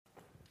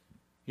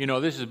You know,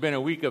 this has been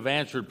a week of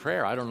answered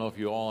prayer. I don't know if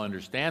you all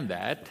understand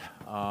that.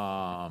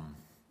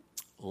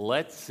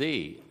 Let's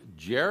see.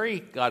 Jerry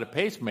got a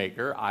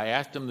pacemaker. I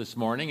asked him this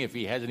morning if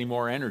he has any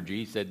more energy.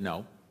 He said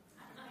no.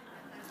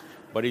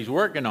 But he's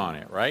working on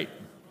it, right?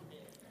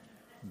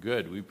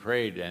 Good. We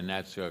prayed, and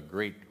that's a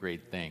great,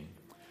 great thing.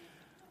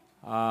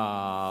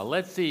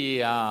 Let's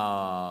see.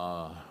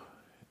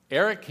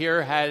 Eric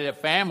here had a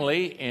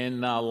family in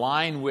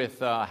line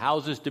with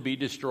houses to be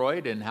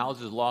destroyed and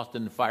houses lost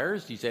in the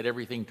fires. He said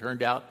everything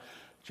turned out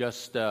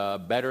just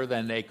better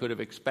than they could have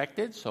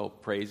expected, so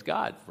praise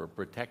God for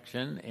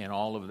protection and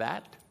all of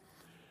that.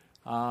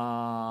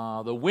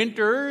 The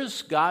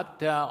Winters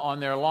got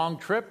on their long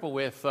trip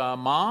with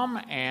Mom,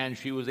 and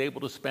she was able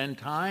to spend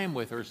time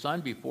with her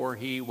son before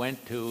he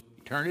went to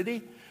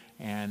eternity,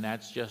 and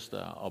that's just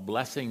a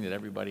blessing that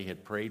everybody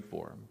had prayed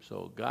for him.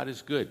 So God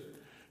is good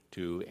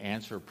to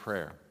answer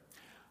prayer.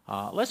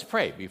 Let's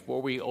pray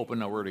before we open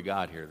the Word of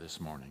God here this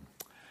morning.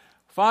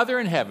 Father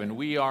in heaven,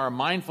 we are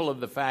mindful of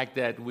the fact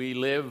that we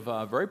live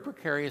very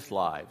precarious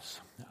lives.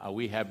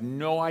 We have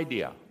no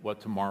idea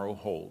what tomorrow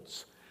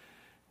holds.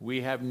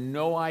 We have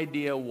no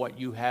idea what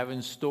you have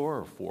in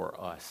store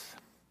for us.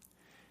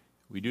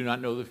 We do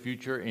not know the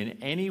future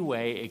in any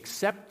way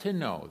except to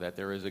know that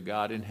there is a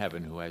God in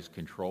heaven who has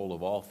control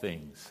of all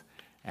things.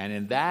 And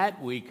in that,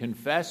 we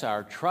confess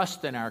our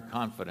trust and our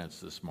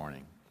confidence this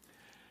morning.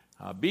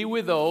 Be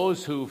with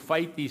those who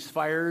fight these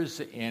fires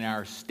in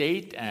our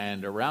state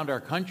and around our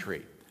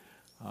country.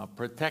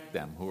 Protect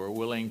them who are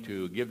willing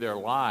to give their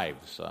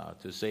lives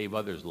to save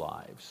others'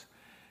 lives.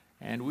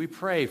 And we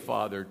pray,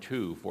 Father,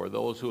 too, for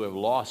those who have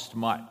lost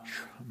much.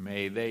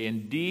 May they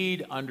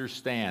indeed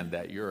understand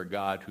that you're a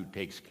God who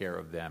takes care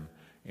of them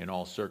in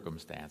all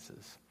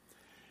circumstances.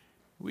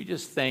 We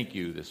just thank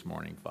you this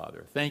morning,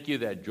 Father. Thank you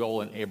that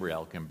Joel and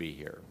Abriel can be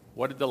here.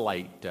 What a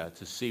delight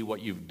to see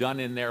what you've done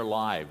in their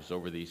lives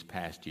over these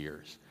past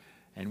years.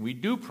 And we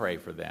do pray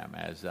for them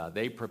as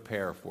they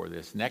prepare for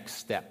this next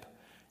step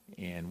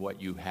in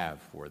what you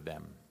have for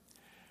them.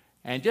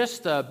 And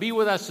just be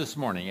with us this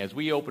morning as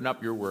we open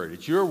up your word.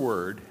 It's your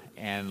word,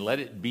 and let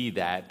it be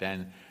that.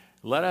 And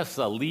let us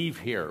leave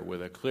here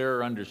with a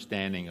clearer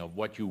understanding of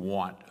what you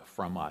want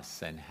from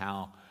us and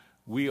how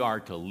we are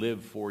to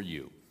live for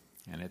you.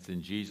 And it's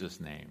in Jesus'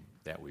 name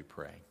that we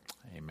pray.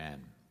 Amen.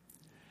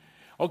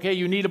 Okay,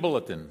 you need a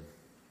bulletin.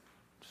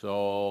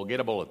 So get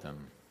a bulletin.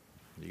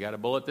 You got a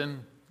bulletin?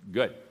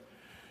 Good.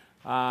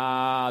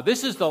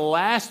 This is the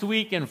last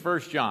week in 1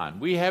 John.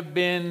 We have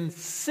been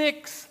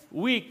 6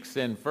 weeks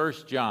in 1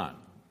 John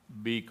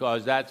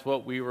because that's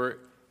what we were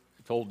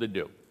told to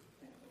do.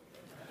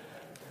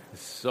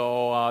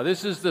 So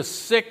this is the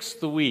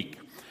 6th week.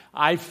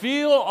 I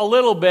feel a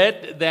little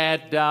bit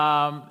that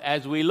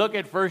as we look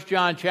at 1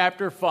 John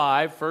chapter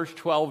 5, first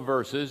 12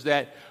 verses,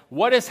 that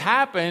what has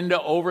happened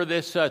over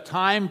this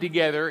time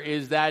together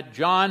is that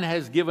John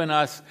has given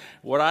us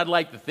what I'd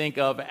like to think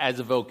of as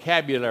a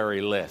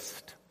vocabulary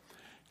list.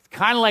 It's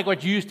kind of like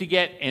what you used to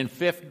get in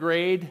 5th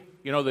grade.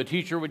 You know, the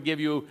teacher would give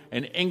you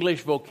an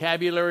English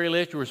vocabulary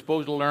list. You were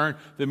supposed to learn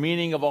the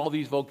meaning of all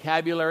these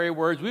vocabulary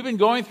words. We've been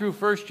going through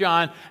 1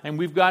 John, and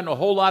we've gotten a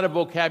whole lot of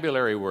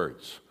vocabulary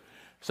words.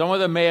 Some of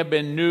them may have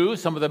been new.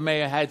 Some of them may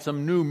have had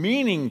some new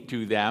meaning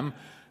to them.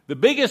 The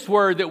biggest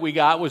word that we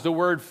got was the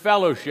word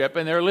fellowship,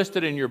 and they're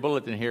listed in your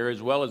bulletin here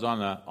as well as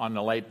on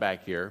the light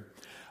back here.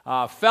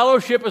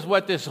 Fellowship is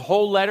what this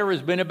whole letter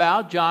has been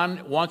about.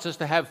 John wants us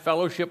to have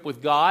fellowship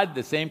with God,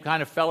 the same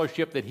kind of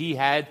fellowship that he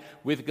had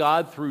with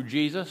God through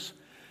Jesus.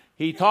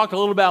 He talked a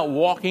little about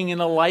walking in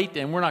the light,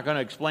 and we're not going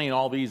to explain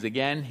all these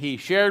again. He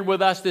shared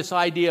with us this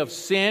idea of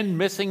sin,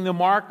 missing the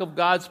mark of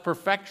God's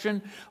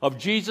perfection, of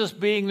Jesus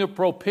being the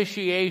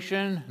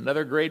propitiation,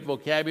 another great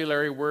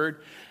vocabulary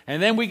word. And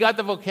then we got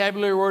the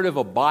vocabulary word of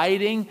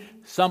abiding,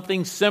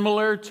 something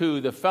similar to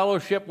the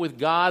fellowship with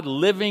God,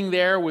 living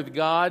there with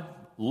God,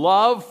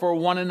 love for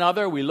one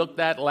another. We looked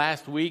at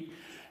last week.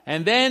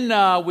 And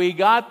then we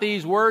got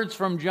these words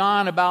from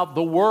John about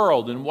the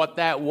world and what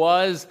that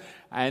was.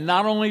 And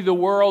not only the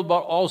world,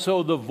 but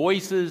also the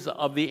voices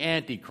of the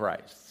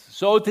Antichrist.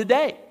 So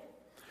today,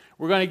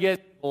 we're going to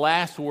get the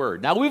last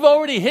word. Now, we've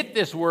already hit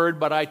this word,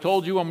 but I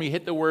told you when we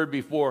hit the word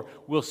before,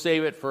 we'll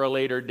save it for a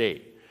later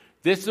date.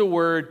 This is a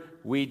word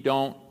we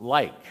don't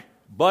like,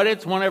 but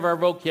it's one of our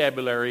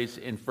vocabularies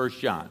in 1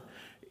 John.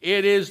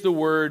 It is the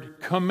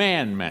word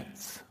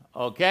commandments,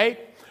 okay?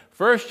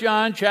 1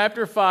 John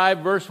chapter 5,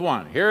 verse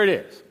 1. Here it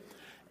is.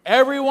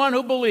 Everyone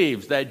who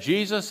believes that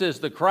Jesus is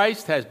the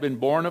Christ has been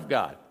born of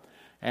God.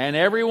 And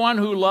everyone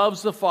who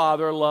loves the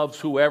Father loves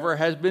whoever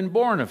has been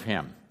born of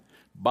him.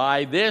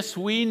 By this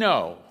we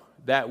know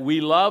that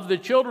we love the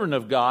children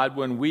of God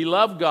when we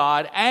love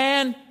God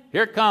and,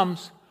 here it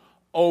comes,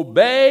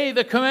 obey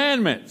the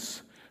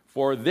commandments.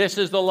 For this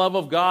is the love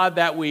of God,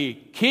 that we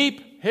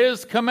keep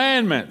his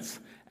commandments.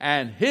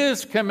 And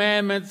his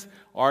commandments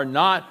are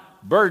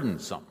not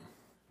burdensome.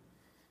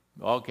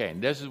 Okay,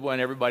 and this is when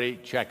everybody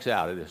checks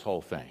out of this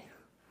whole thing.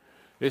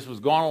 This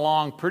was going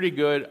along pretty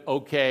good,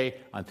 okay,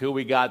 until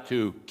we got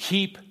to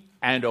keep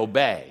and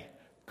obey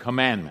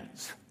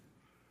commandments.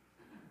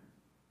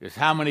 is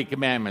how many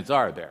commandments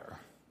are there?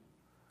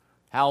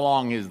 How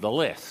long is the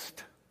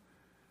list?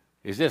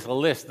 Is this a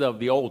list of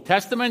the Old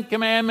Testament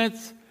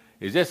commandments?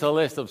 Is this a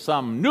list of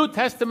some New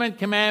Testament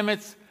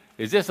commandments?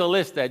 Is this a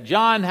list that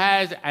John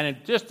has?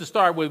 And just to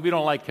start with, we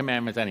don't like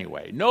commandments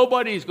anyway.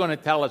 Nobody's going to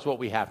tell us what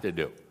we have to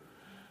do.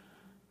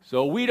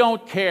 So we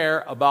don't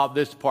care about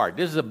this part.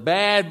 This is a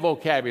bad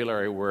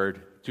vocabulary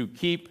word, to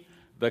keep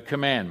the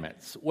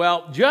commandments.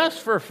 Well, just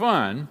for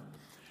fun,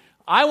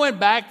 I went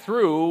back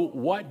through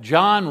what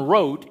John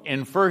wrote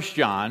in 1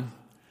 John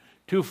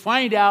to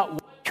find out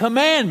what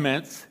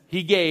commandments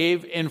he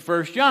gave in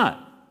 1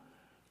 John.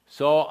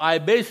 So I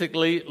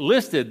basically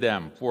listed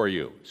them for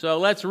you. So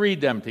let's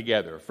read them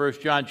together. 1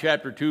 John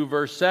chapter 2,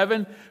 verse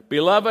 7.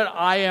 Beloved,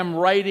 I am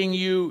writing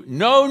you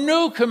no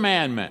new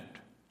commandment.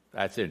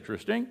 That's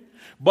interesting.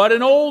 But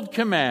an old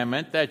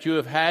commandment that you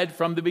have had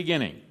from the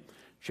beginning.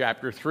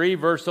 Chapter 3,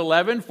 verse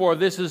 11. For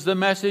this is the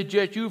message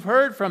that you've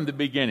heard from the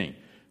beginning,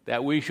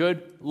 that we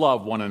should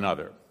love one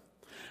another.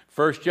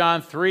 1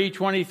 John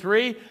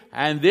 3:23.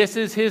 And this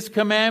is his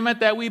commandment,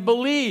 that we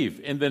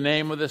believe in the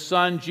name of the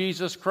Son,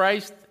 Jesus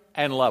Christ,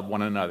 and love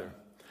one another.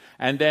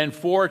 And then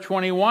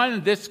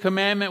 4:21, this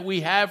commandment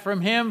we have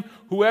from him,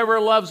 whoever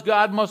loves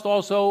God must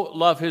also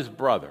love his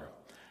brother.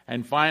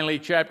 And finally,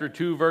 chapter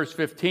 2, verse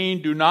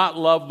 15, do not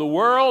love the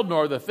world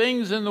nor the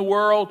things in the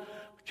world.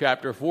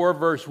 Chapter 4,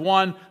 verse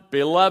 1,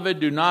 beloved,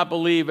 do not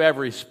believe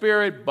every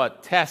spirit,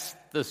 but test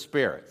the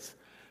spirits.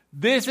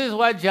 This is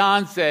what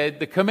John said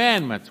the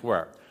commandments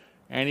were.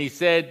 And he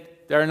said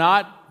they're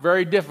not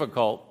very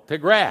difficult to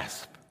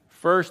grasp.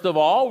 First of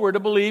all, we're to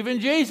believe in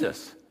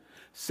Jesus.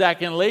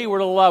 Secondly, we're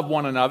to love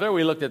one another.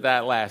 We looked at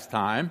that last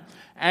time.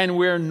 And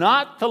we're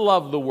not to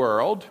love the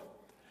world.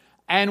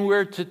 And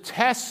we're to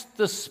test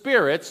the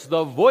spirits,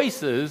 the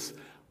voices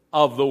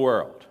of the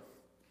world.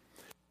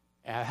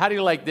 How do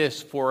you like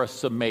this for a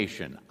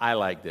summation? I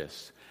like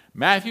this.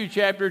 Matthew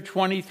chapter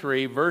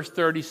 23, verse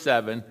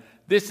 37.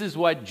 This is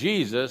what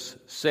Jesus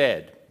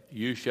said.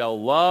 You shall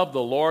love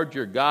the Lord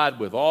your God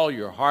with all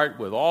your heart,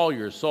 with all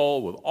your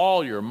soul, with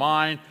all your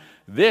mind.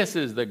 This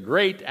is the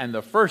great and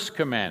the first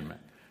commandment.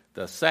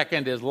 The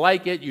second is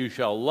like it, you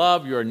shall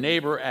love your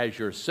neighbor as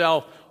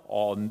yourself.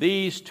 On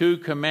these two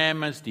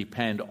commandments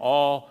depend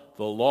all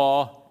the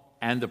law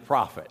and the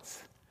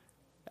prophets.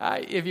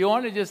 If you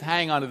want to just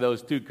hang on to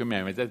those two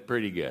commandments, that's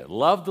pretty good.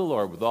 Love the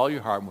Lord with all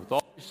your heart and with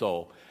all your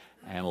soul,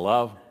 and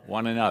love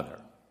one another.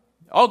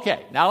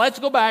 Okay, now let's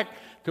go back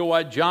to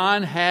what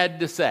John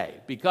had to say,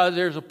 because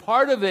there's a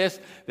part of this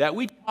that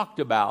we talked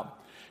about,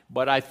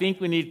 but I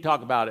think we need to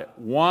talk about it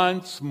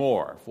once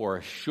more for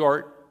a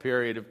short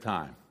period of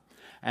time.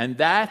 And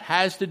that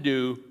has to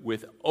do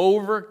with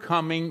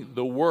overcoming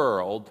the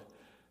world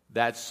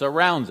that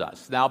surrounds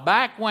us. Now,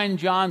 back when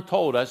John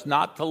told us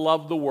not to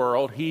love the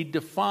world, he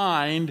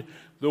defined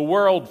the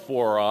world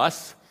for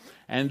us.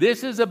 And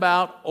this is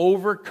about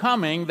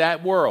overcoming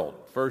that world.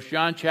 1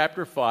 John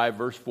chapter 5,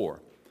 verse 4.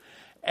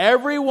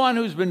 Everyone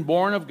who's been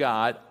born of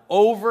God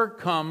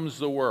overcomes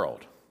the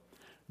world.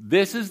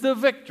 This is the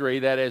victory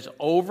that has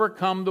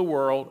overcome the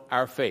world,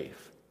 our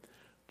faith.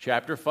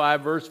 Chapter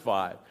 5, verse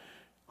 5.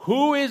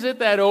 Who is it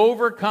that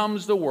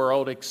overcomes the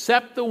world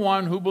except the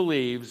one who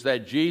believes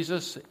that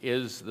Jesus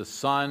is the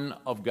Son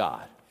of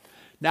God?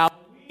 Now,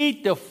 we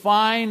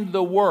define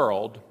the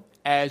world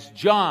as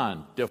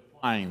John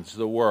defines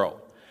the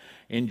world.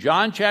 In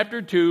John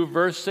chapter 2,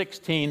 verse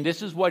 16,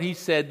 this is what he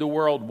said the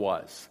world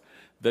was.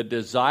 The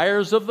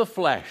desires of the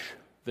flesh,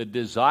 the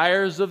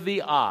desires of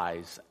the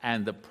eyes,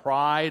 and the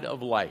pride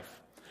of life.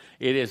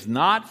 It is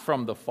not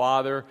from the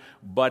Father,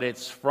 but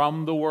it's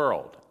from the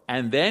world.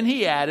 And then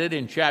he added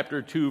in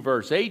chapter 2,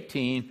 verse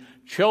 18,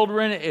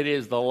 children, it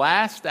is the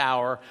last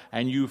hour,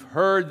 and you've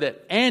heard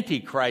that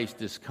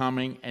Antichrist is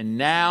coming, and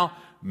now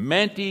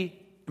many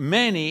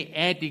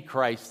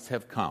Antichrists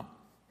have come.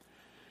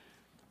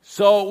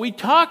 So we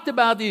talked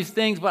about these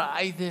things, but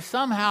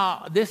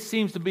somehow this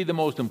seems to be the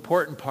most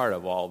important part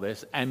of all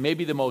this, and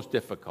maybe the most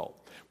difficult.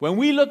 When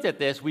we looked at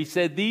this, we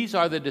said these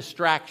are the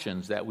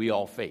distractions that we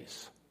all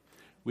face.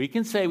 We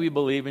can say we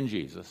believe in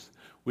Jesus.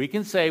 We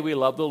can say we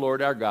love the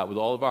Lord our God with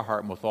all of our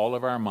heart and with all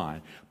of our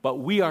mind, but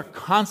we are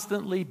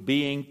constantly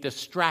being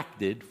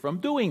distracted from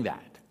doing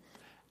that.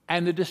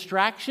 And the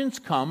distractions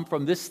come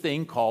from this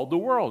thing called the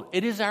world.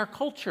 It is our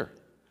culture.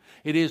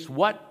 It is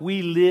what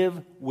we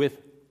live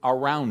with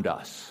around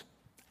us.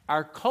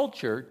 Our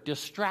culture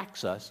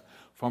distracts us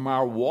from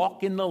our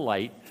walk in the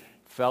light,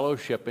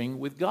 fellowshipping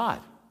with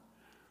God.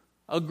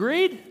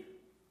 Agreed?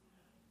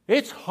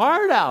 It's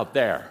hard out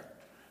there,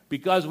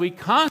 because we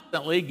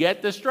constantly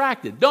get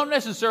distracted. Don't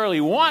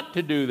necessarily want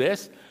to do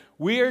this.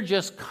 We are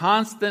just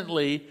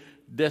constantly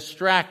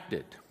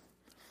distracted.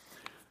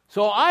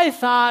 So I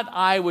thought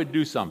I would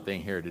do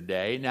something here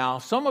today. Now,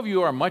 some of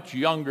you are much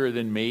younger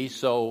than me,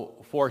 so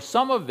for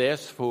some of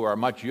this who are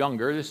much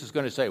younger, this is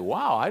going to say,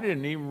 wow, I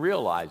didn't even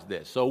realize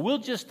this. So we'll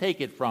just take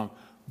it from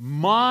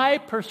my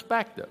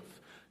perspective.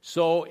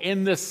 So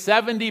in the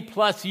 70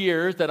 plus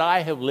years that I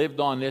have lived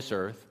on this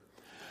earth,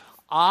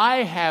 I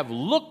have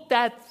looked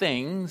at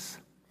things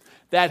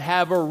that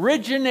have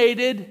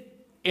originated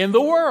in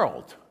the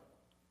world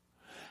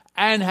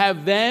and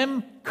have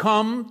then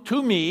come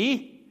to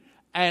me,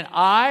 and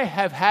I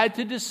have had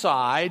to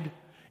decide,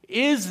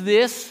 is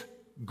this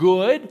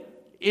good?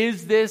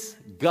 Is this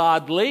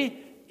godly?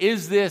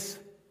 Is this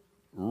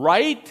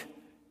right?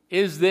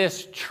 Is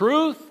this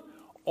truth?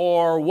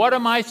 Or what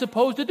am I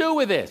supposed to do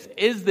with this?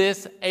 Is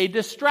this a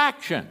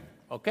distraction?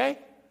 Okay?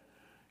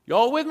 You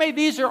all with me?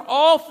 These are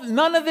all,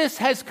 none of this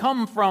has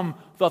come from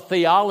the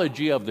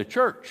theology of the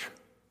church.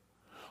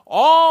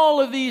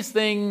 All of these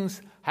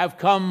things have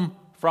come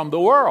from the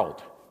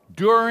world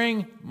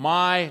during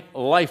my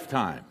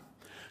lifetime.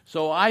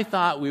 So I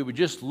thought we would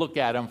just look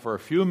at them for a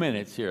few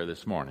minutes here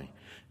this morning.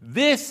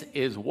 This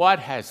is what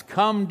has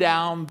come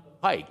down the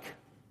pike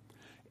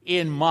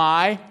in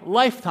my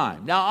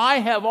lifetime. Now, I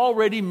have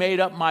already made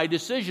up my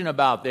decision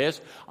about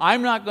this.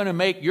 I'm not going to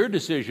make your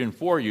decision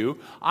for you.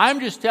 I'm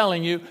just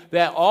telling you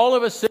that all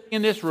of us sitting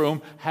in this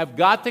room have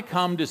got to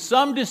come to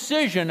some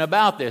decision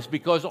about this,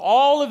 because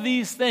all of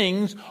these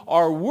things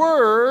are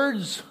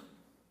words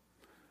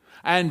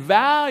and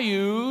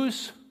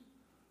values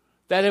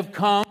that have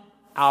come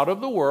out of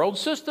the world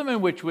system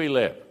in which we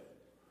live.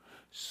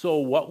 So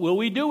what will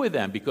we do with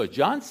them? Because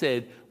John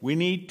said we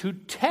need to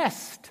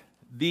test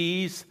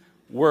these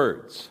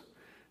words.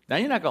 Now,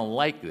 you're not going to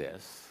like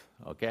this,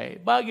 okay?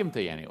 But I'll give them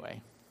to you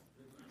anyway.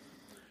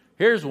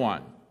 Here's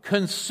one.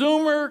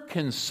 Consumer,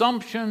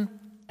 consumption,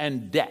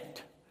 and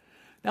debt.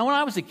 Now, when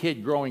I was a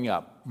kid growing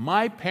up,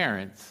 my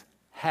parents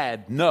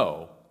had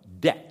no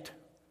debt.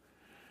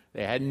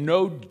 They had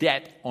no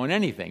debt on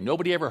anything.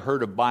 Nobody ever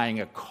heard of buying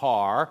a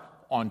car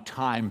on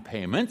time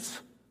payments.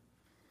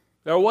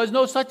 There was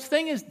no such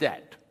thing as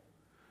debt.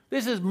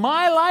 This is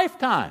my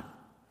lifetime.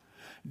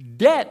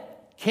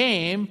 Debt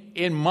came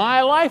in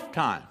my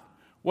lifetime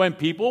when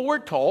people were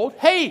told,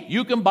 hey,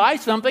 you can buy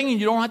something and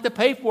you don't have to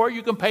pay for it,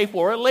 you can pay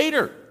for it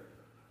later.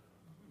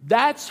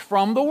 That's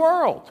from the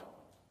world.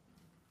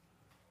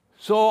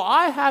 So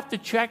I have to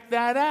check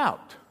that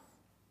out.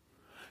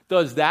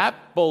 Does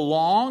that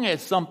belong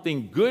as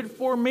something good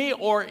for me,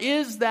 or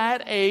is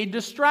that a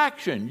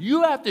distraction?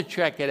 You have to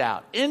check it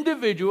out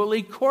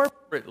individually,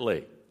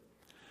 corporately.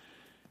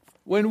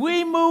 When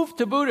we moved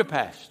to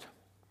Budapest,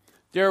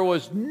 there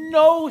was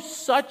no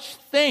such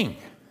thing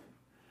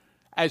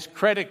as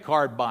credit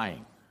card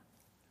buying.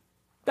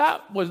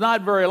 That was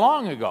not very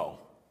long ago.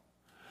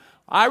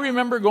 I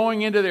remember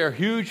going into their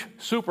huge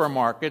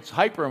supermarkets,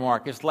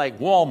 hypermarkets like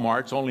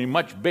Walmart's, only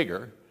much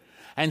bigger,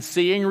 and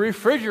seeing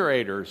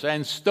refrigerators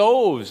and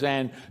stoves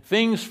and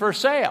things for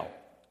sale.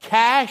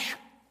 Cash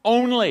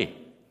only.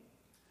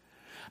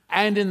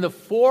 And in the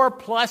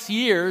 4+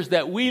 years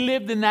that we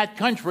lived in that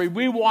country,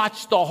 we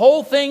watched the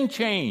whole thing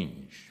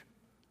change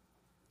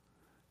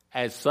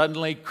as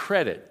suddenly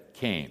credit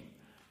came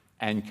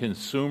and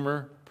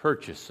consumer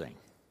purchasing.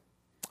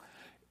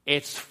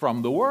 It's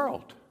from the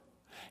world.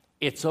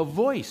 It's a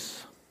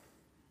voice.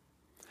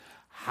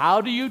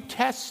 How do you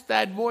test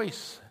that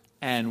voice?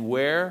 And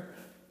where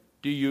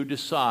do you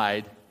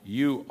decide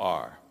you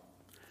are?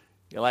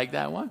 You like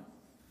that one?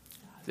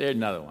 There's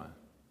another one.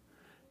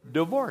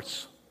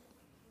 Divorce.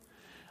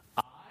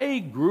 I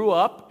grew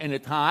up in a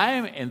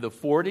time in the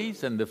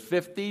 40s and the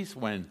 50s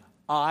when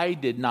I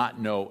did not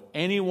know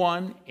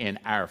anyone in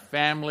our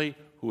family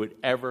who had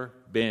ever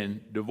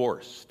been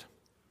divorced.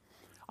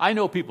 I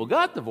know people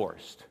got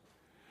divorced,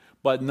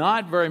 but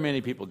not very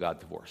many people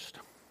got divorced.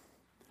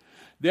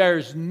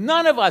 There's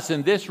none of us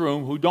in this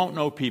room who don't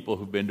know people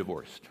who've been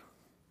divorced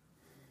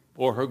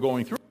or who are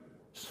going through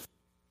divorce.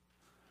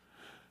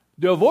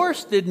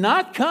 Divorce did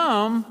not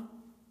come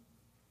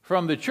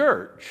from the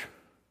church.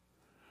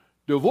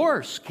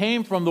 Divorce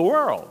came from the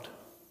world.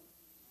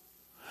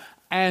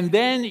 And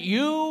then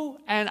you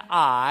and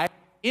I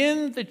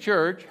in the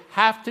church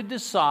have to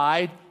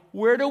decide,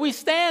 where do we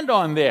stand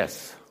on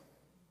this?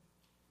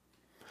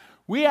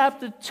 We have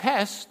to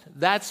test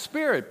that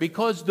spirit,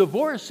 because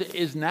divorce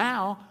is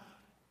now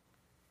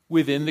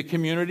within the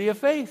community of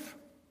faith.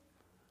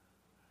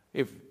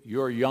 If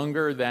you're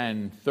younger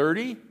than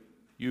 30,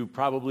 you've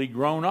probably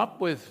grown up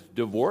with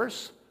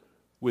divorce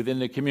within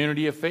the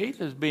community of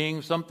faith as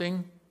being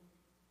something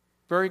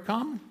very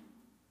common.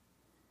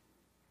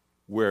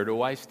 Where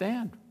do I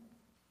stand?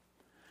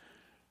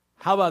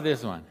 How about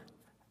this one?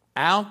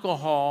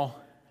 Alcohol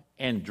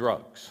and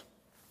drugs.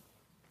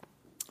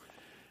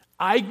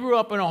 I grew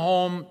up in a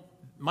home,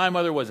 my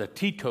mother was a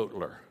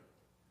teetotaler.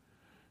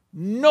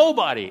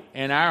 Nobody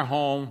in our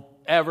home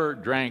ever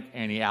drank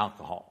any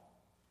alcohol.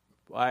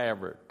 If I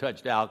ever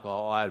touched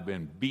alcohol, I'd have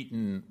been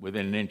beaten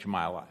within an inch of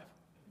my life.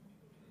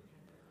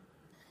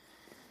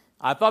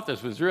 I thought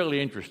this was really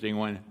interesting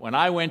when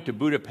I went to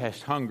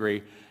Budapest,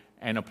 Hungary,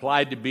 and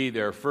applied to be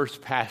their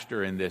first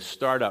pastor in this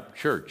startup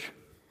church.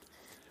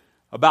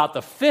 About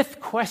the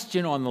 5th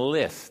question on the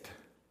list,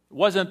 it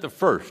wasn't the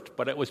first,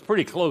 but it was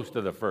pretty close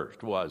to the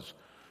first, was,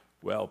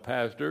 well,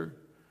 Pastor,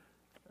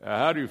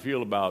 how do you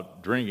feel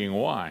about drinking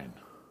wine?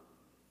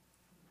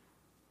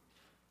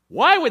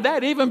 Why would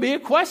that even be a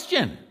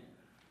question?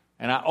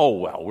 And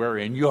well, we're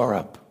in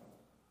Europe.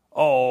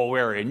 Oh,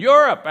 we're in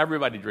Europe.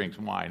 Everybody drinks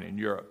wine in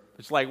Europe.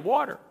 It's like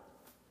water.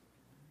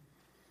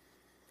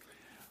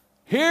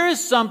 Here's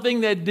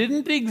something that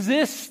didn't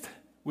exist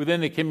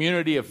within the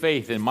community of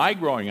faith in my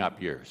growing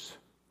up years.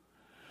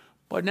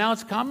 But now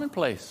it's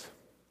commonplace.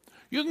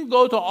 You can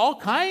go to all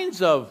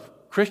kinds of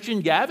Christian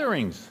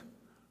gatherings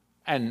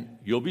and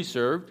you'll be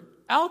served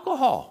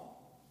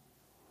alcohol.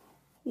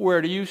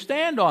 Where do you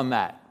stand on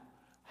that?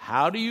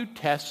 How do you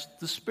test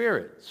the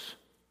spirits?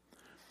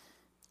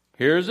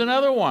 Here's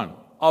another one,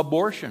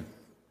 abortion.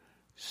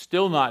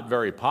 Still not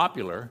very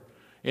popular.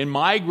 In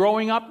my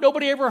growing up,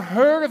 nobody ever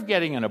heard of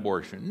getting an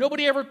abortion.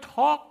 Nobody ever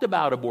talked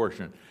about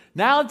abortion.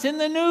 Now it's in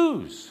the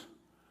news.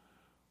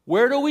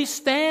 Where do we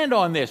stand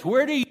on this?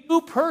 Where do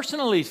you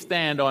personally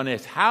stand on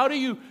this? How do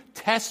you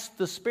test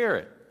the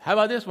spirit? How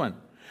about this one?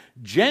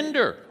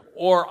 Gender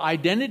or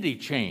identity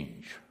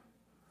change.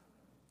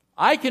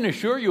 I can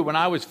assure you when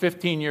I was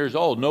 15 years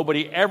old,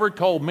 nobody ever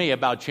told me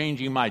about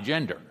changing my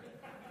gender.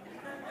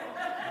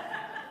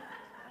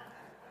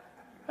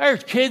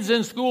 There's kids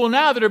in school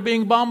now that are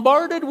being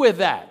bombarded with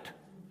that.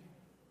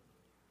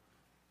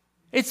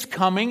 It's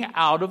coming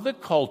out of the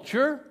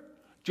culture,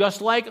 just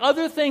like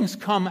other things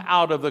come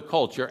out of the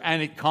culture.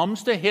 And it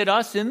comes to hit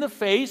us in the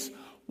face.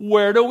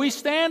 Where do we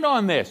stand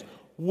on this?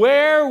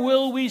 Where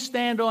will we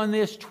stand on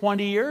this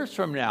 20 years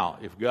from now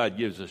if God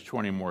gives us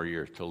 20 more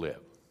years to live?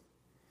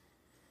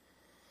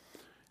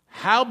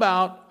 How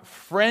about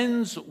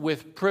friends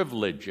with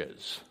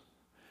privileges?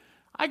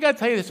 I got to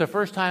tell you this, the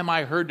first time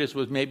I heard this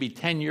was maybe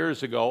 10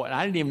 years ago, and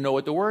I didn't even know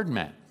what the word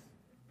meant.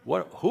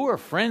 Who are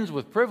friends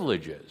with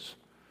privileges?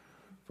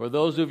 For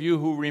those of you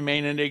who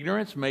remain in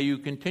ignorance, may you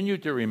continue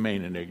to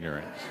remain in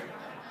ignorance.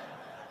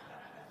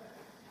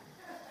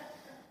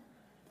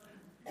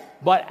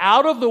 But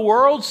out of the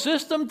world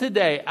system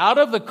today, out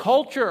of the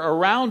culture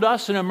around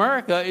us in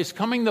America, is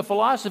coming the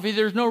philosophy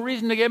there's no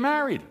reason to get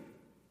married.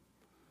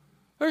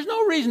 There's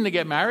no reason to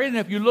get married, and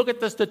if you look at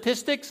the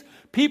statistics,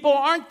 people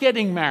aren't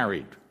getting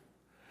married.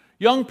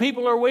 Young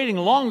people are waiting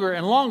longer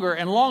and longer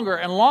and longer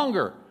and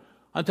longer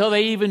until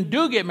they even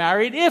do get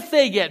married, if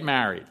they get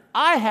married.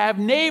 I have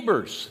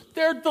neighbors.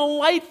 They're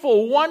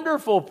delightful,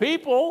 wonderful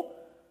people.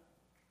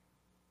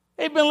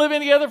 They've been living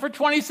together for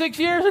 26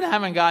 years and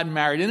haven't gotten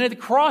married. And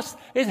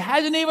it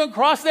hasn't even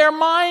crossed their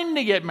mind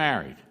to get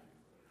married.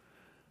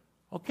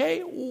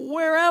 Okay,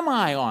 where am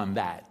I on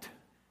that?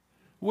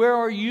 Where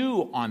are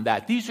you on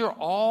that? These are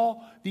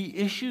all the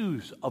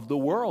issues of the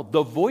world,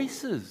 the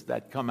voices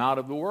that come out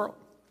of the world.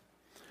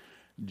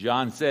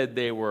 John said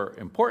they were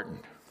important.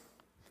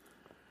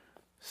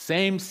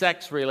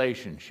 Same-sex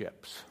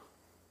relationships.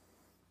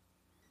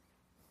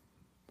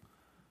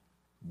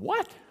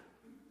 What?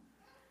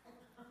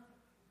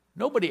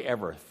 Nobody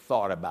ever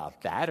thought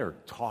about that or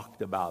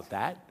talked about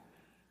that.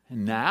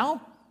 And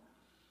now,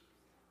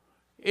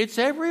 it's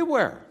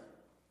everywhere.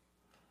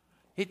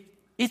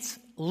 It's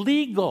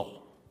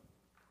legal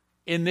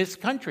in this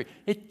country.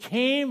 It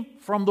came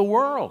from the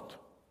world.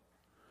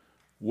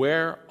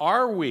 Where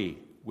are we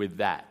with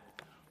that?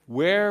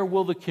 Where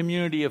will the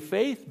community of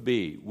faith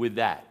be with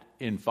that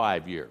in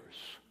 5 years?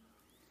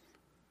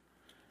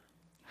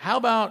 How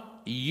about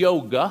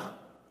yoga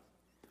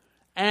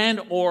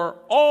and or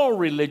all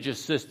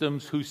religious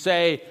systems who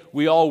say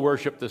we all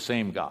worship the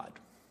same God?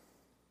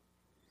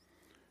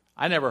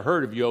 I never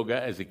heard of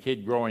yoga as a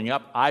kid growing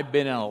up. I've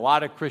been in a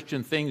lot of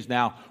Christian things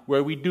now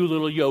where we do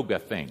little yoga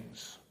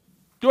things.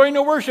 During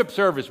the worship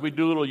service, we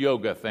do little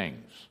yoga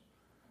things.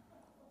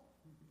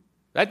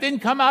 That didn't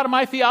come out of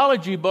my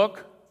theology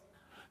book.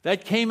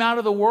 That came out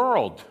of the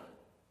world.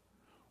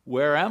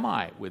 Where am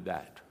I with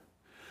that?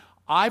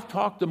 I've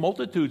talked to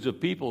multitudes of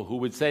people who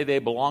would say they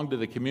belong to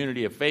the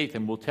community of faith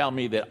and will tell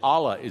me that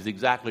Allah is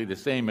exactly the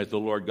same as the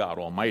Lord God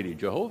Almighty,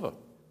 Jehovah.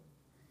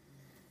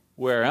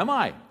 Where am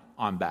I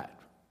on that?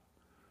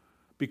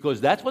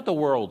 Because that's what the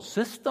world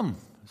system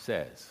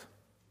says.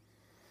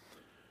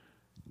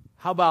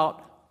 How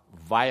about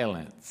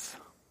violence?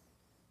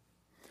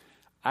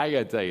 I got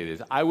to tell you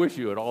this. I wish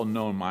you had all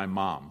known my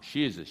mom.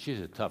 She's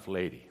a tough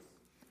lady.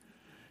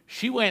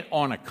 She went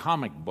on a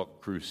comic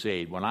book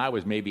crusade when I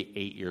was maybe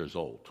 8 years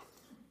old.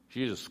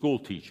 She's a school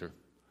teacher.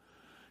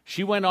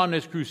 She went on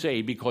this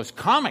crusade because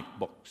comic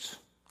books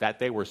that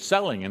they were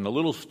selling in the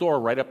little store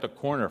right up the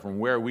corner from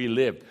where we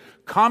lived,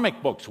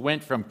 comic books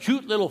went from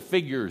cute little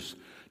figures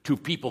to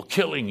people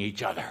killing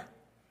each other.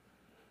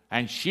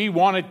 And she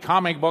wanted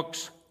comic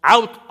books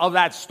out of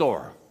that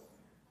store.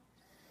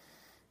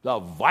 The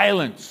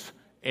violence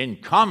in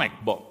comic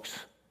books.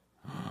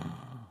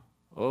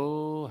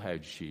 Oh,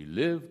 had she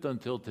lived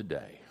until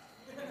today.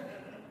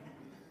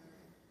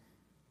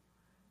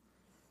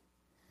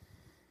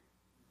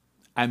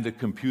 And the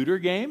computer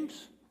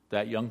games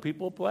that young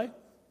people play.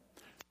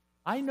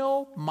 I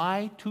know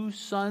my 2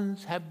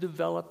 sons have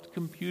developed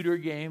computer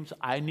games.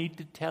 I need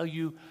to tell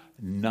you,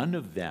 none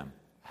of them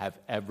have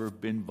ever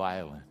been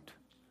violent.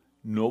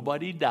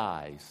 Nobody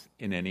dies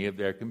in any of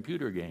their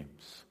computer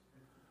games.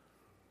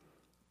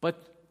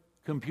 But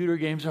computer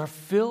games are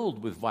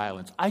filled with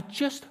violence. I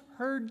just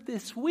heard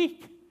this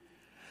week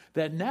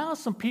that now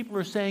some people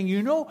are saying,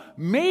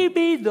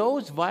 maybe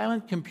those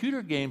violent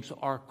computer games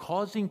are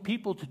causing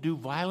people to do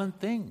violent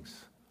things.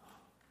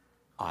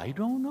 I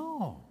don't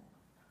know.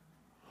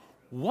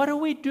 What do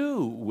we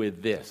do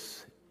with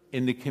this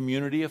in the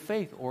community of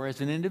faith or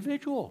as an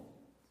individual?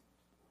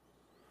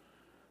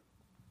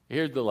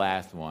 Here's the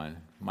last one,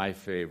 my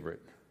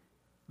favorite.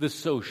 The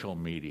social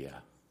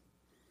media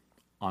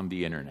on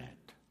the internet.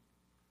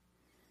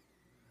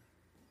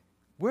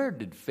 Where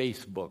did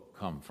Facebook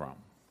come from?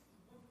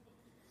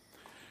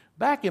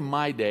 Back in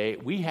my day,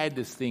 we had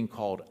this thing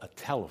called a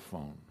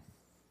telephone.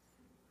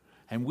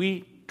 And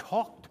we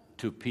talked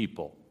to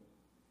people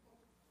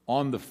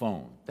on the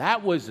phone.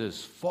 That was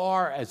as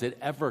far as it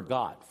ever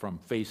got from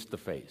face to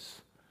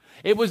face.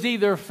 It was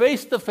either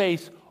face to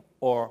face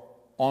or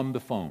on the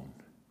phone.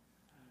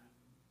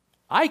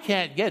 I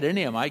can't get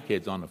any of my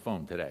kids on the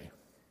phone today.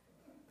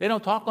 They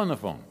don't talk on the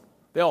phone.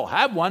 They all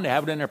have one. They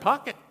have it in their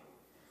pocket.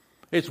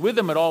 It's with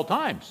them at all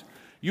times.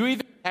 You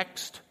either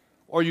text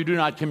or you do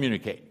not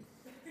communicate.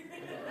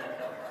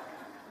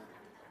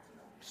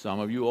 Some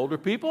of you older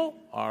people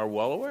are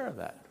well aware of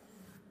that.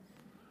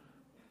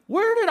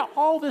 Where did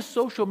all this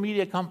social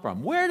media come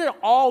from? Where did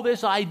all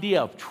this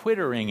idea of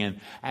twittering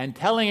and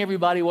telling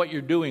everybody what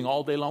you're doing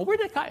all day long, where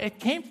did it come? It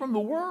came from the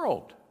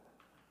world.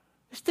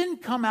 This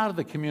didn't come out of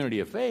the community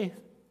of faith,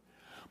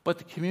 but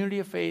the community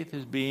of faith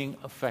is being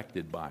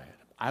affected by it.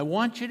 I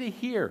want you to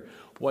hear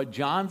what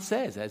John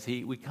says as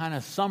we kind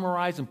of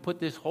summarize and put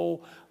this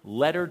whole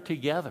letter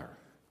together.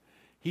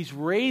 He's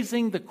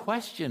raising the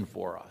question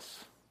for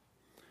us.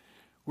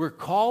 We're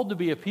called to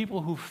be a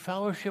people who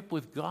fellowship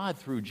with God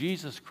through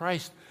Jesus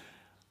Christ.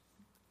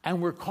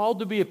 And we're called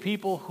to be a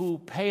people who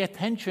pay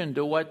attention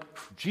to what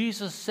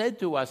Jesus said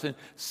to us. And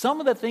some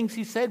of the things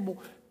he said,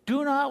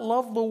 do not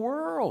love the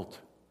world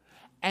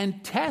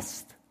and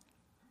test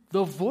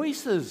the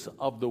voices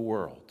of the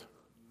world.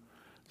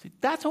 See,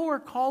 that's what we're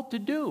called to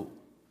do.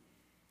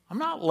 I'm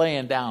not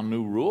laying down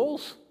new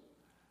rules.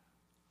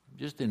 I'm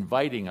just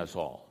inviting us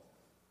all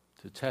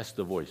to test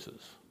the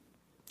voices.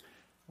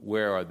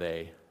 Where are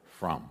they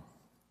from?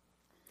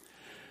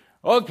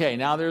 Okay,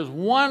 now there's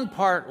one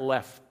part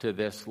left to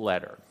this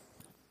letter.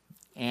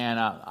 And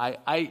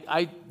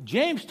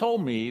James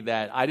told me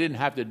that I didn't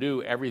have to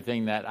do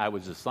everything that I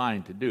was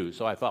assigned to do.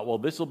 So I thought, well,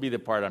 this will be the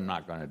part I'm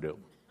not going to do.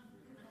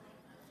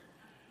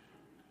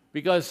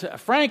 Because,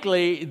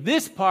 frankly,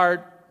 this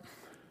part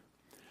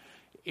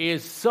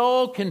is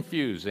so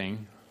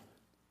confusing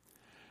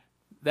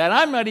that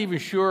I'm not even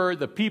sure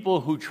the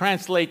people who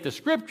translate the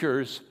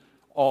Scriptures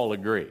all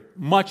agree,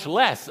 much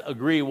less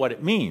agree what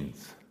it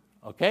means.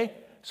 Okay?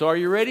 So are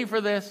you ready for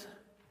this?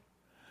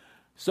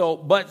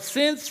 But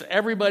since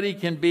everybody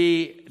can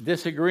be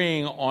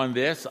disagreeing on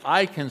this,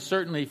 I can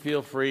certainly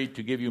feel free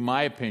to give you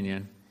my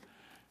opinion,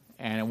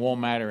 and it won't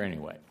matter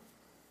anyway.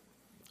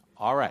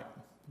 All right.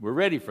 We're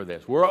ready for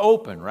this. We're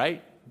open,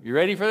 right? You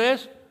ready for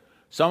this?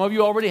 Some of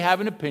you already have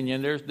an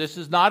opinion. This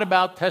is not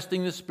about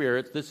testing the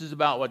spirits. This is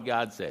about what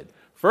God said.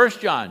 1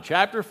 John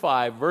chapter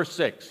 5, verse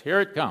 6.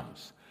 Here it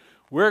comes.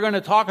 We're going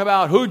to talk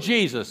about who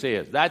Jesus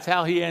is. That's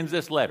how he ends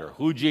this letter,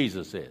 who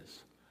Jesus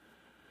is.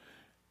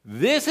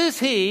 This is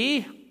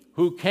he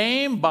who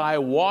came by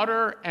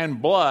water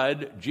and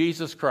blood,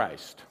 Jesus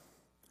Christ.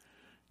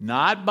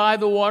 Not by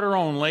the water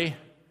only,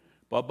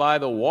 but by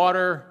the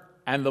water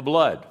and the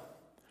blood.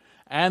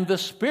 And the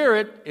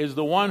Spirit is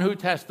the one who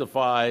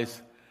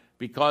testifies,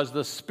 because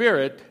the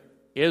Spirit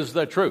is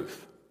the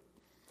truth.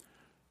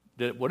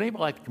 Would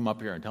anybody like to come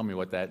up here and tell me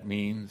what that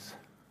means?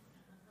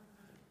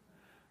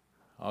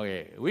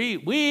 Okay, we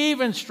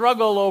even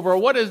struggle over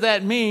what does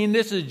that mean?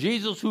 This is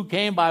Jesus who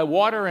came by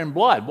water and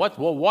blood.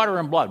 Water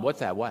and blood? What's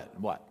that?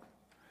 What?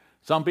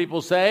 Some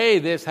people say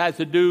this has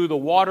to do the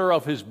water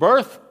of his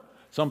birth.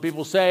 Some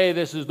people say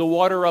this is the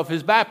water of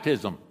his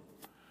baptism.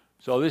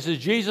 So this is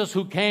Jesus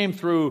who came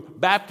through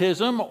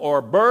baptism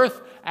or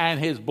birth, and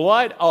his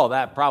blood,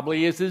 that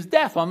probably is his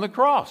death on the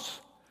cross.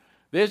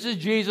 This is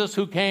Jesus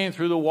who came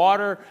through the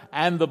water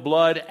and the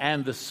blood,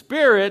 and the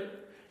Spirit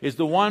is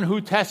the one who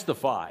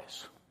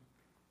testifies.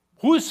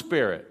 Whose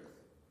Spirit?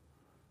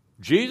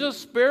 Jesus'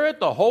 Spirit?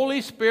 The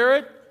Holy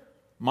Spirit?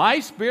 My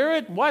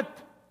Spirit? What?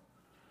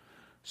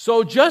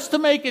 So just to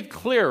make it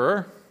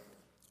clearer,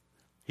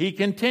 he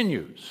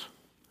continues.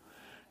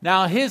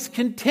 Now, his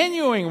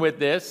continuing with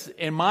this,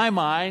 in my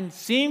mind,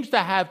 seems to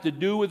have to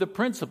do with a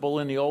principle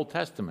in the Old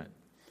Testament.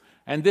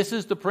 And this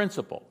is the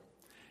principle.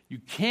 You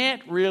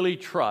can't really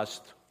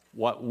trust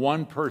what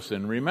one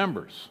person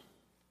remembers.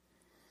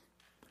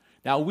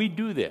 Now, we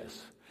do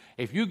this.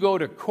 If you go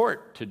to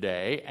court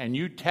today and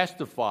you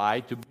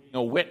testify to being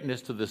a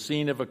witness to the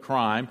scene of a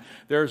crime,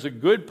 there's a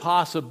good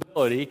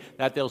possibility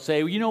that they'll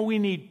say, we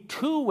need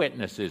 2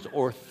 witnesses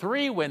or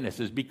 3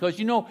 witnesses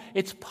because,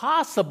 it's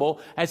possible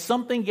as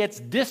something gets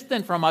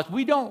distant from us,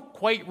 we don't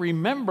quite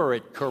remember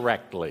it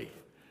correctly.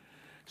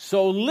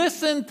 So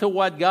listen to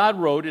what God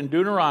wrote in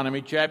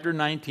Deuteronomy chapter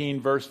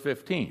 19, verse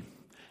 15.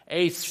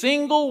 A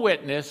single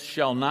witness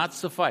shall not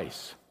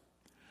suffice.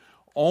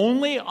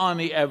 Only on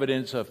the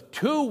evidence of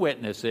 2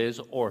 witnesses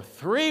or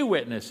 3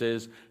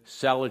 witnesses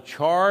shall a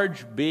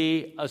charge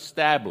be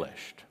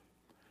established.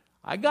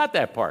 I got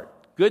that part.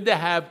 Good to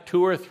have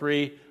 2 or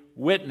 3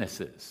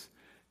 witnesses.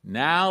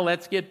 Now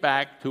let's get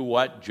back to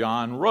what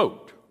John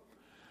wrote.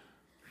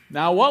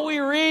 Now what we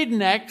read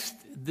next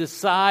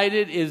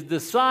is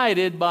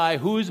decided by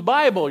whose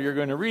Bible you're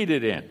going to read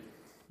it in.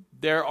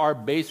 There are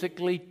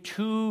basically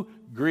 2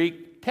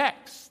 Greek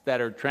texts that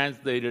are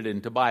translated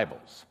into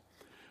Bibles.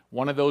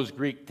 One of those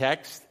Greek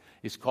texts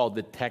is called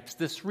the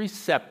Textus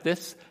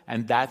Receptus,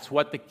 and that's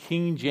what the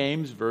King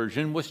James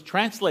Version was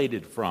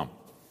translated from.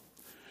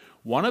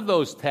 One of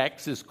those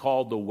texts is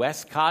called the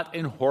Westcott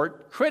and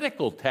Hort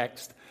Critical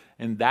Text,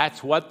 and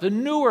that's what the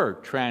newer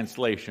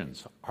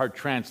translations are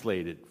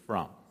translated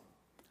from.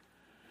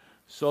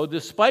 So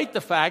despite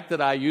the fact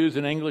that I use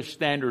an English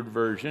Standard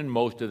Version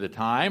most of the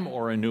time,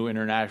 or a New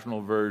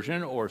International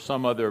Version, or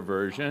some other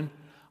version,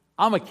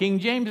 I'm a King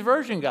James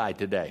Version guy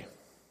today.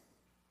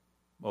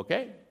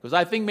 Okay? Because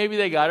I think maybe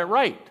they got it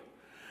right.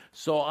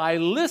 So I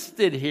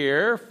listed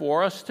here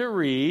for us to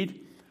read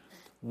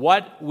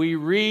what we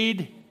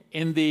read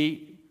in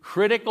the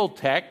critical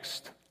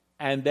text,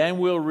 and then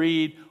we'll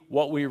read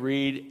what we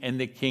read in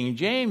the King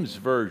James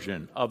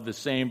Version of the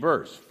same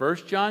verse. 1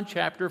 John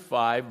chapter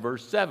 5,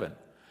 verse 7.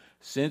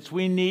 Since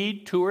we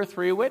need 2 or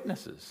 3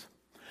 witnesses.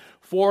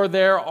 For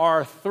there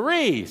are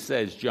 3,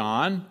 says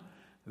John,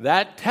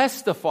 that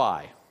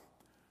testify.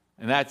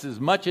 And that's as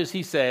much as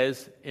he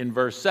says in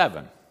verse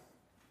 7.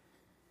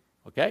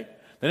 Okay?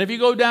 Then if you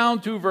go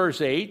down to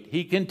verse 8,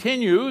 he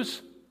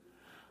continues,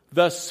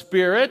 the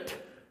Spirit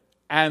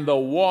and the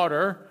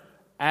water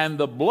and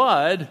the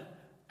blood,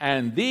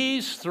 and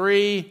these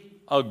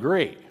 3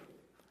 agree.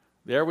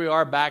 There we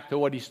are back to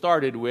what he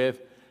started with,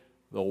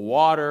 the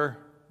water,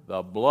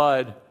 the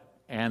blood,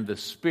 and the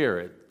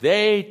Spirit.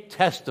 They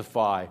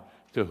testify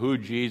to who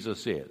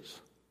Jesus is.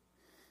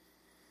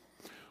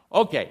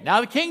 Okay,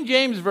 now the King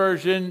James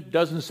Version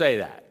doesn't say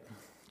that.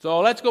 So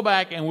let's go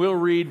back and we'll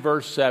read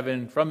verse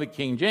 7 from the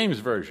King James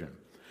Version.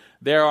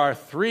 There are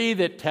 3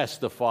 that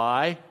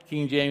testify,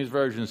 King James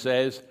Version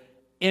says,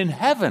 in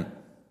heaven.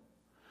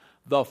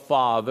 The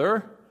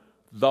Father,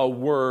 the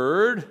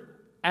Word,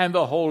 and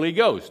the Holy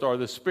Ghost, or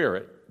the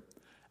Spirit.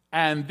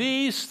 And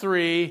these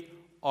 3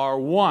 are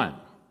one.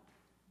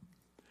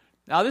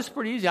 Now this is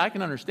pretty easy. I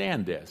can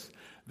understand this.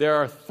 There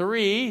are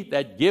 3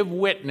 that give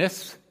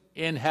witness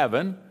in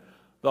heaven.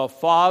 The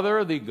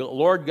Father, the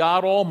Lord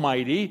God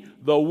Almighty,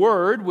 the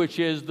Word, which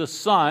is the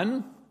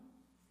Son.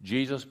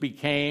 Jesus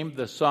became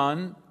the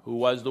Son, who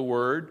was the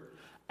Word,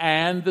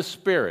 and the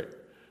Spirit.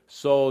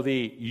 So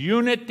the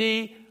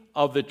unity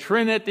of the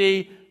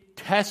Trinity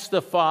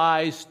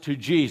testifies to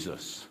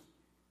Jesus.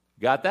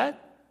 Got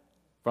that?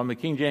 From the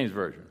King James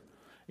Version.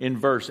 In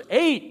verse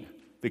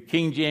 8, the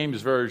King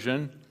James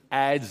Version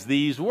adds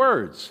these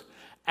words.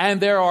 And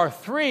there are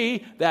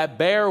 3 that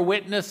bear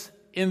witness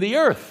in the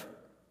earth.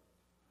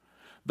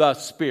 The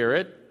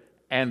Spirit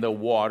and the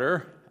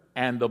water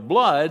and the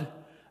blood,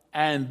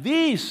 and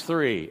these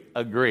 3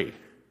 agree.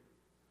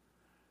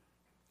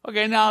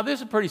 Okay, now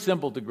this is pretty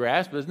simple to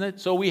grasp, isn't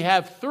it? So we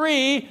have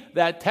 3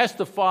 that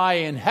testify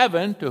in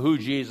heaven to who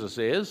Jesus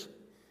is,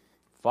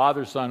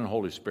 Father, Son, and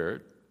Holy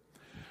Spirit.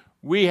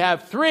 We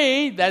have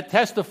 3 that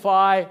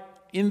testify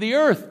in the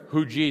earth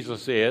who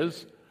Jesus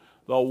is,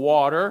 the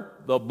water,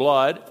 the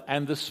blood,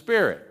 and the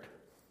Spirit.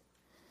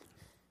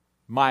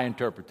 My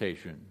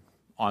interpretation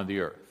on the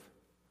earth.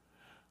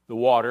 The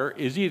water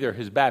is either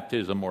his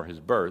baptism or his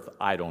birth,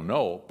 I don't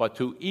know, but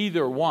to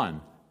either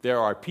one, there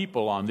are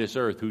people on this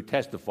earth who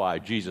testify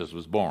Jesus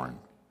was born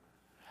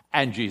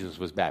and Jesus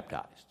was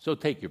baptized. So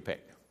take your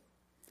pick.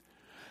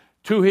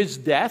 To his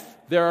death,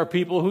 there are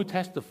people who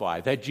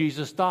testify that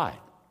Jesus died.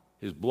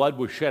 His blood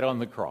was shed on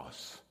the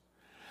cross.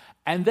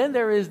 And then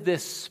there is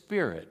this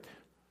Spirit,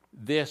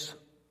 this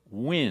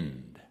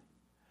wind.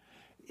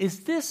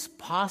 Is this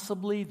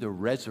possibly the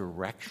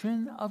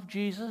resurrection of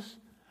Jesus?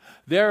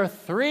 There are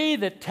 3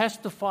 that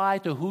testify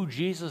to who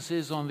Jesus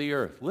is on the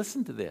earth.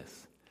 Listen to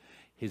this.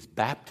 His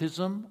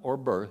baptism or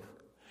birth,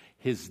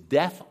 his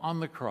death on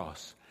the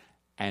cross,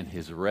 and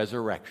his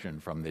resurrection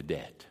from the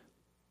dead.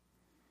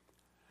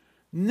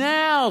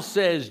 Now,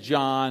 says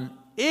John,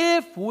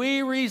 if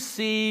we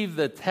receive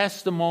the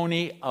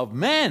testimony of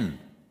men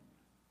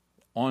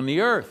on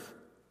the earth,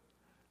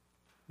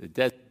 the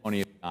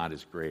testimony of God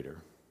is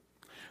greater.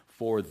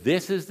 For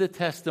this is the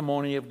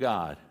testimony of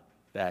God,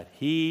 that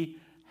he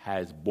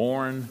has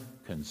borne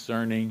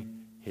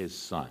concerning his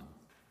Son.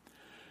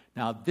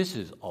 Now, this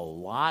is a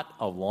lot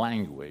of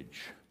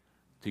language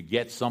to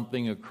get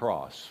something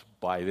across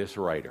by this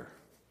writer.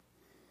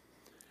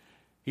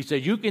 He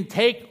said, you can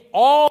take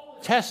all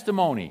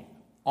testimony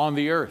on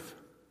the earth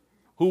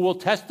who will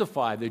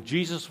testify that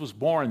Jesus was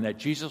born, that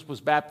Jesus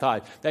was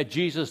baptized, that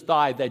Jesus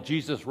died, that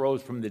Jesus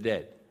rose from the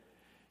dead.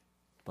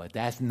 But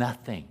that's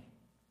nothing.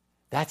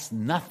 That's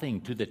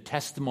nothing to the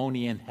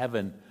testimony in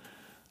heaven,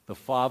 the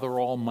Father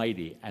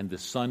Almighty and the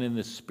Son and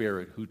the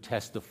Spirit who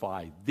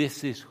testify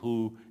this is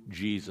who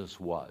Jesus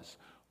was.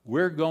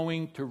 We're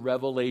going to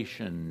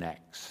Revelation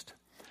next.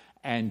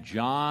 And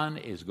John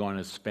is going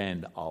to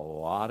spend a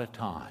lot of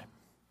time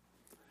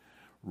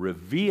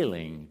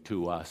revealing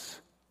to us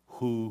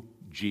who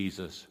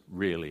Jesus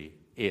really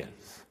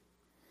is.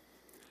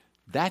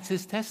 That's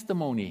his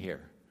testimony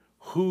here,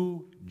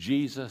 who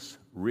Jesus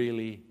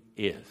really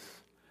is.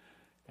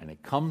 And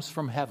it comes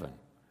from heaven,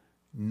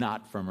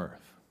 not from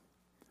earth.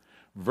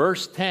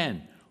 Verse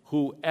 10,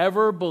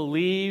 whoever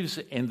believes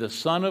in the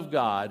Son of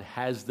God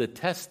has the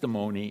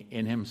testimony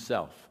in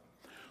himself.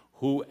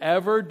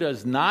 Whoever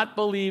does not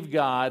believe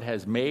God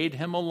has made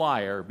him a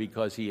liar,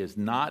 because he has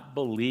not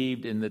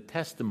believed in the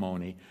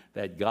testimony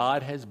that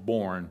God has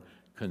borne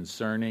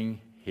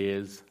concerning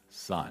his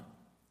Son.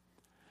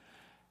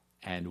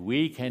 And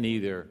we can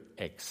either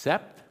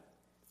accept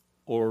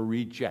or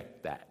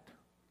reject that,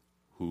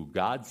 who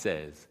God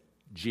says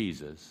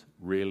Jesus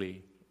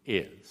really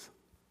is.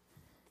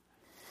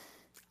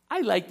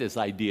 I like this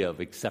idea of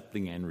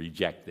accepting and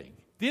rejecting.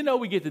 Do you know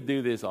we get to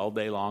do this all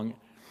day long?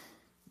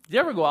 Do you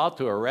ever go out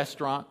to a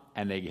restaurant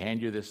and they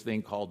hand you this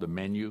thing called the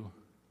menu?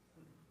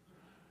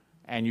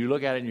 And you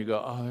look at it and you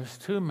go, oh, there's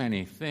too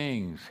many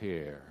things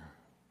here.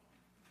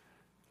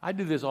 I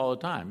do this all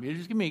the time. You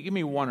just give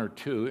me one or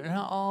two, and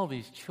all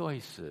these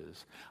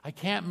choices. I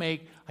can't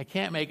make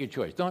a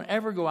choice. Don't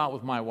ever go out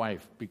with my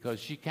wife because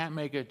she can't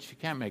make a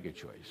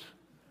choice.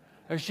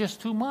 There's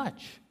just too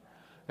much.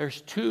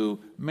 There's too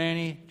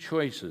many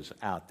choices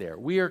out there.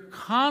 We are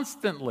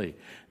constantly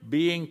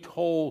being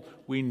told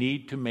we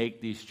need to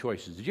make these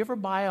choices. Did you ever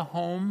buy a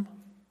home?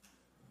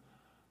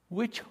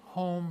 Which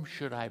home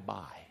should I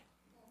buy?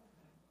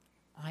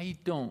 I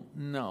don't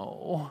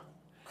know.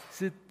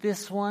 Is it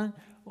this one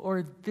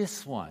or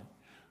this one?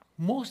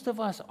 Most of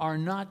us are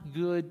not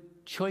good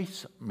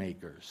choice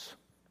makers.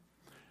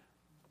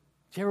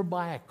 Did you ever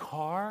buy a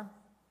car?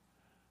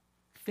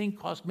 Thing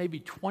costs maybe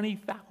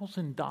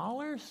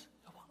 $20,000?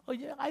 Oh,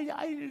 yeah,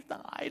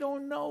 I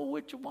don't know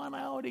which one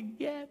I ought to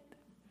get.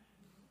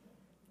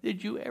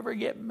 Did you ever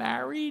get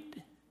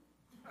married?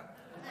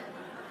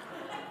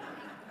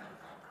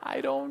 I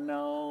don't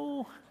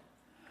know.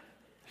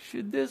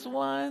 Should this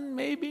one?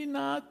 Maybe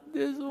not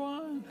this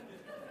one.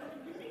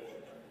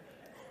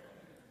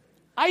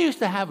 I used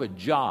to have a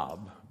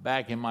job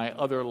back in my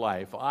other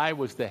life. I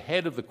was the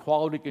head of the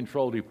quality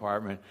control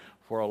department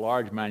for a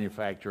large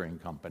manufacturing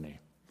company.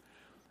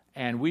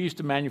 And we used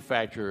to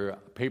manufacture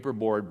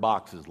paperboard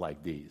boxes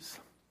like these.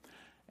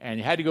 And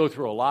you had to go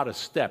through a lot of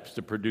steps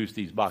to produce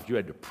these boxes. You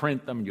had to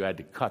print them, you had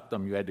to cut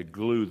them, you had to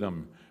glue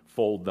them,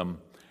 fold them.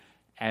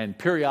 And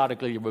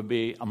periodically there would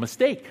be a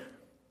mistake.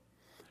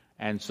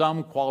 And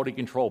some quality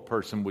control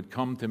person would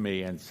come to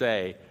me and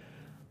say,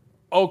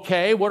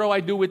 okay, what do I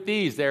do with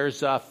these?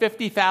 There's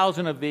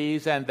 50,000 of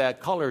these and the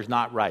color's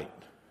not right.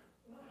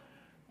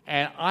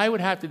 And I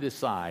would have to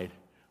decide,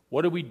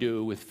 what do we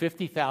do with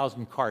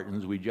 50,000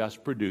 cartons we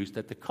just produced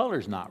that the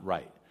color's not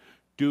right?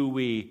 Do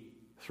we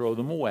throw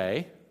them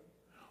away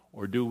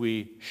or do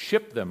we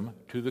ship them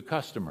to the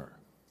customer?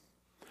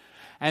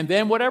 And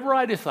then whatever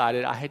I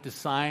decided, I had to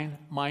sign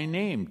my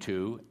name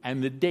to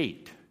and the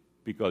date,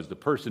 because the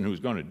person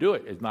who's going to do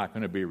it is not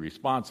going to be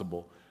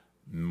responsible.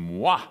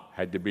 Moi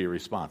had to be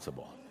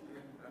responsible.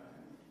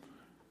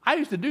 I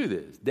used to do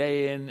this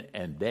day in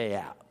and day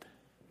out.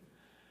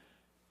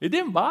 It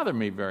didn't bother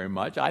me very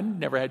much. I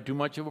never had too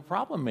much of a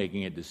problem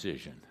making a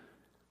decision.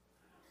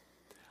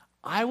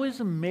 I was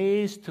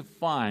amazed to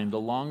find, the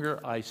longer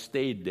I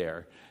stayed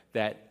there,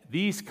 that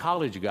these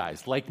college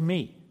guys like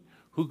me,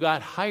 who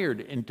got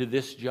hired into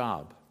this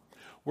job,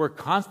 were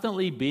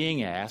constantly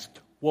being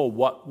asked, well,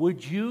 what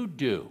would you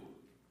do?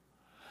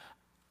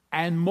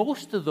 And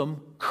most of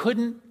them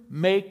couldn't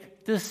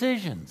make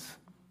decisions.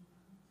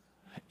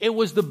 It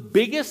was the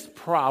biggest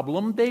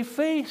problem they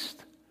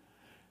faced.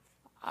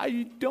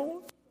 I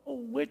don't know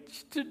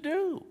which to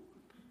do.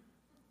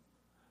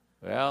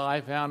 Well,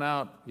 I found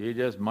out you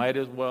just might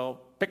as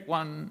well pick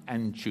one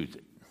and choose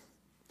it.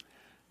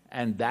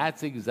 And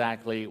that's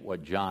exactly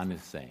what John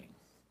is saying.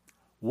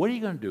 What are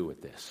you going to do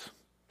with this?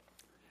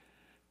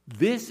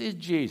 This is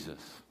Jesus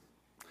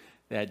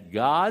that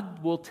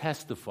God will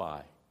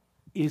testify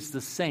is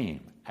the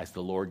same as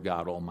the Lord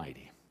God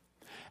Almighty.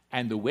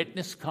 And the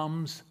witness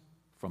comes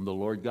from the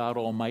Lord God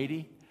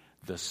Almighty,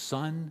 the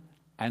Son,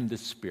 and the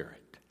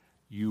Spirit.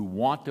 You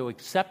want to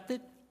accept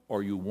it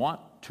or you want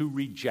to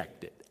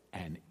reject it.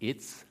 And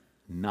it's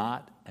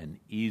not an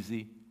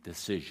easy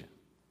decision.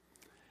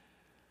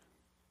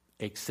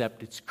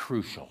 Except it's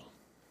crucial.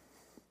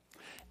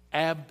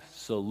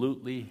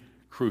 Absolutely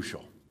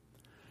crucial.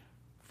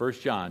 1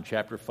 John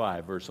chapter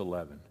 5, verse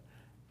 11.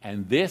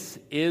 And this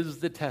is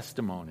the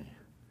testimony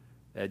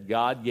that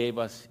God gave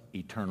us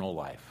eternal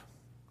life.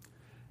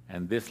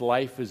 And this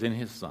life is in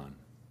his Son.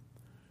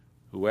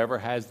 Whoever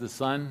has the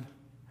Son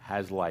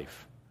has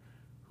life.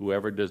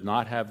 Whoever does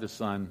not have the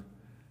Son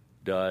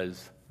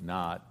does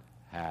not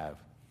have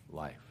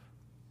life.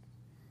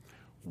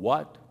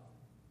 What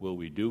will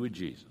we do with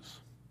Jesus?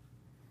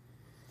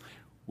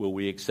 Will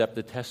we accept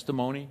the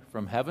testimony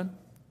from heaven?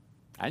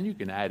 And you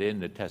can add in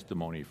the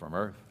testimony from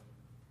earth.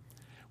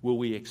 Will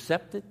we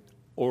accept it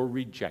or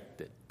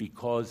reject it?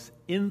 Because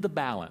in the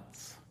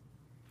balance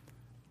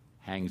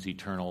hangs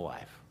eternal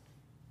life.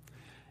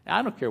 And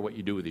I don't care what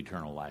you do with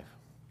eternal life.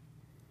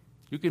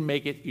 You can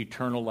make it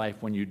eternal life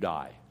when you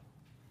die.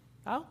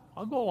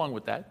 I'll go along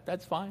with that.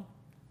 That's fine.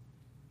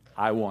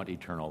 I want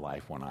eternal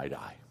life when I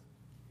die.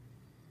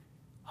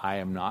 I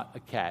am not a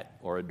cat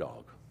or a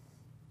dog.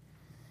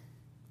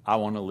 I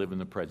want to live in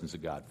the presence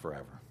of God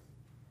forever.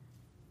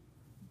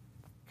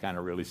 Kind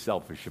of really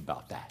selfish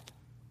about that.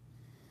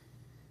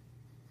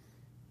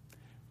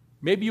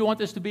 Maybe you want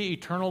this to be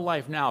eternal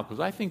life now, because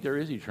I think there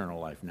is eternal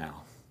life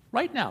now.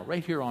 Right now,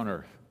 right here on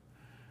earth.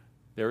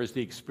 There is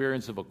the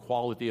experience of a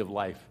quality of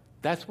life.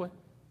 That's what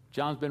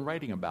John's been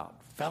writing about,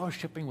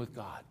 fellowshipping with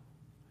God.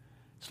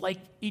 It's like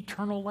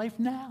eternal life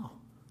now.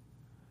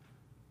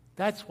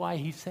 That's why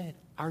he said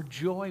our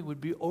joy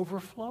would be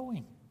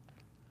overflowing.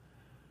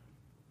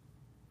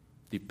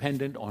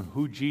 Dependent on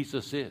who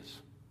Jesus is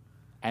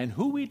and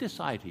who we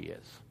decide he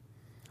is,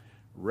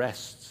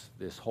 rests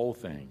this whole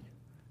thing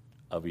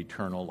of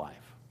eternal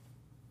life.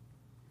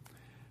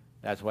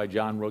 That's why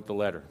John wrote the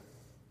letter.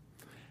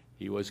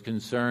 He was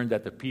concerned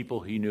that the people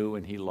he knew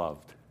and he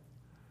loved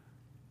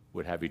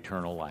would have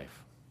eternal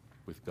life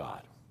with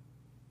God.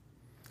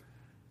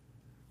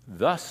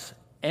 Thus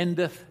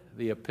endeth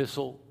the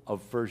epistle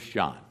of 1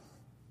 John.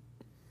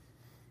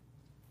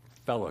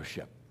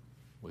 Fellowship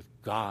with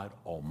God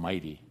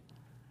Almighty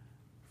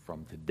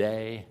from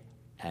today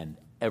and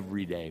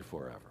every day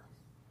forever.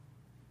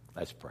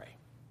 Let's pray.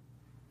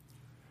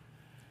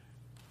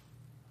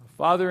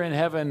 Father in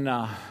heaven,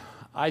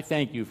 I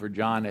thank you for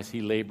John as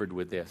he labored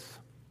with this.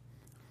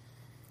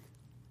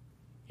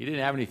 He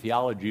didn't have any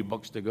theology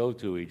books to go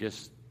to. He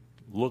just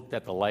looked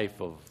at the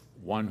life of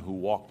one who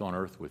walked on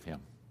earth with him.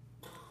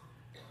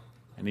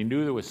 And he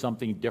knew there was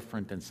something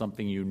different and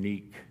something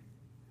unique.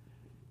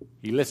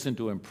 He listened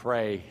to him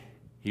pray.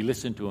 He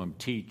listened to him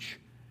teach.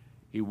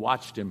 He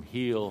watched him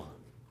heal.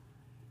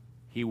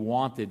 He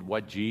wanted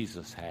what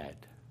Jesus had,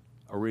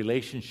 a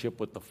relationship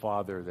with the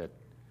Father that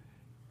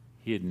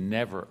he had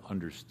never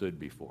understood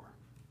before.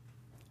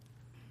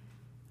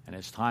 And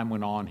as time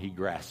went on, he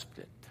grasped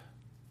it.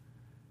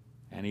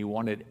 And he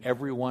wanted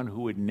everyone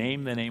who would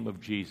name the name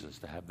of Jesus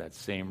to have that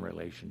same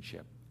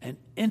relationship. An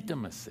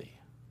intimacy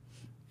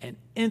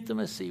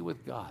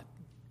with God,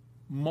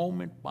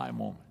 moment by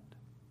moment.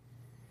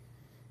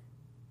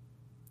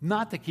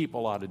 Not to keep a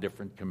lot of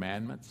different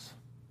commandments,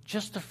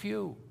 just a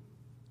few.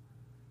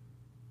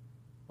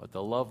 But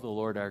to love the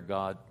Lord our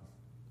God,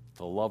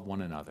 to love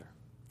one another,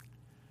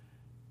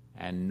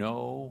 and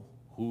know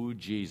who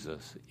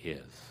Jesus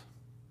is,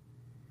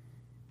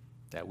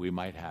 that we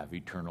might have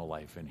eternal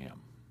life in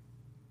him.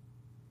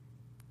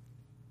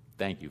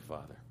 Thank you,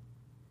 Father.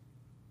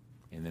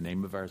 In the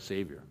name of our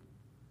Savior,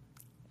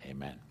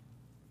 amen.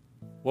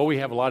 Well, we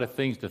have a lot of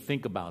things to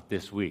think about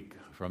this week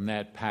from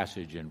that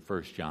passage in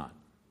 1 John.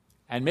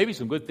 And maybe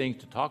some good things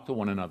to talk to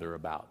one another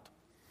about.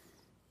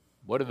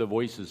 What are the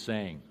voices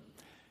saying?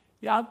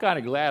 Yeah, I'm kind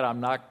of glad I'm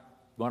not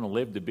going to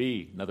live to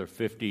be another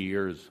 50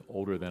 years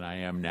older than I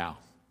am now.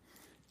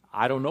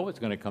 I don't know what's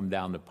going to come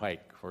down the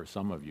pike for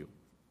some of you.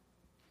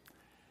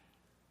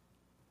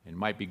 It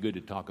might be good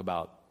to talk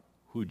about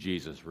who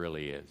Jesus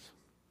really is.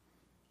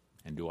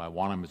 And do I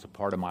want him as a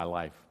part of my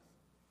life?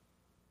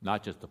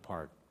 Not just a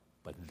part,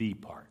 but the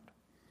part,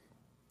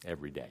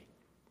 every day.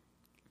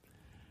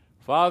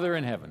 Father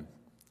in heaven,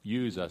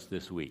 use us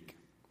this week.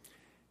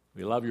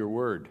 We love your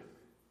word.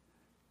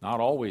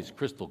 Not always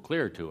crystal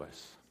clear to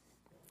us.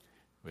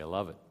 We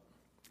love it.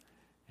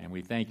 And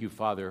we thank you,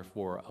 Father,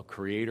 for a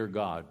creator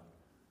God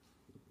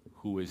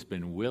who has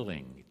been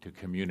willing to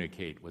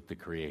communicate with the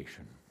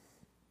creation.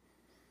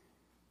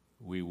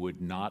 We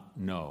would not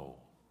know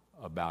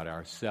about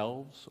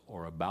ourselves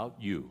or about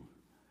you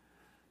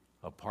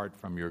apart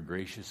from your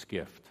gracious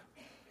gift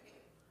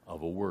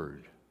of a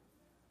word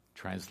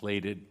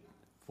translated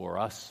for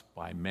us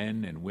by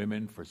men and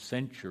women for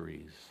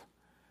centuries,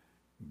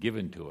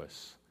 given to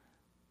us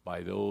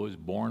by those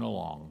borne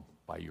along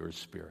by your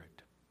Spirit.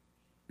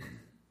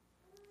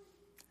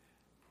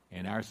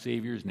 In our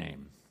Savior's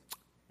name,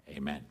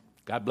 amen.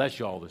 God bless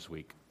you all this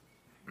week.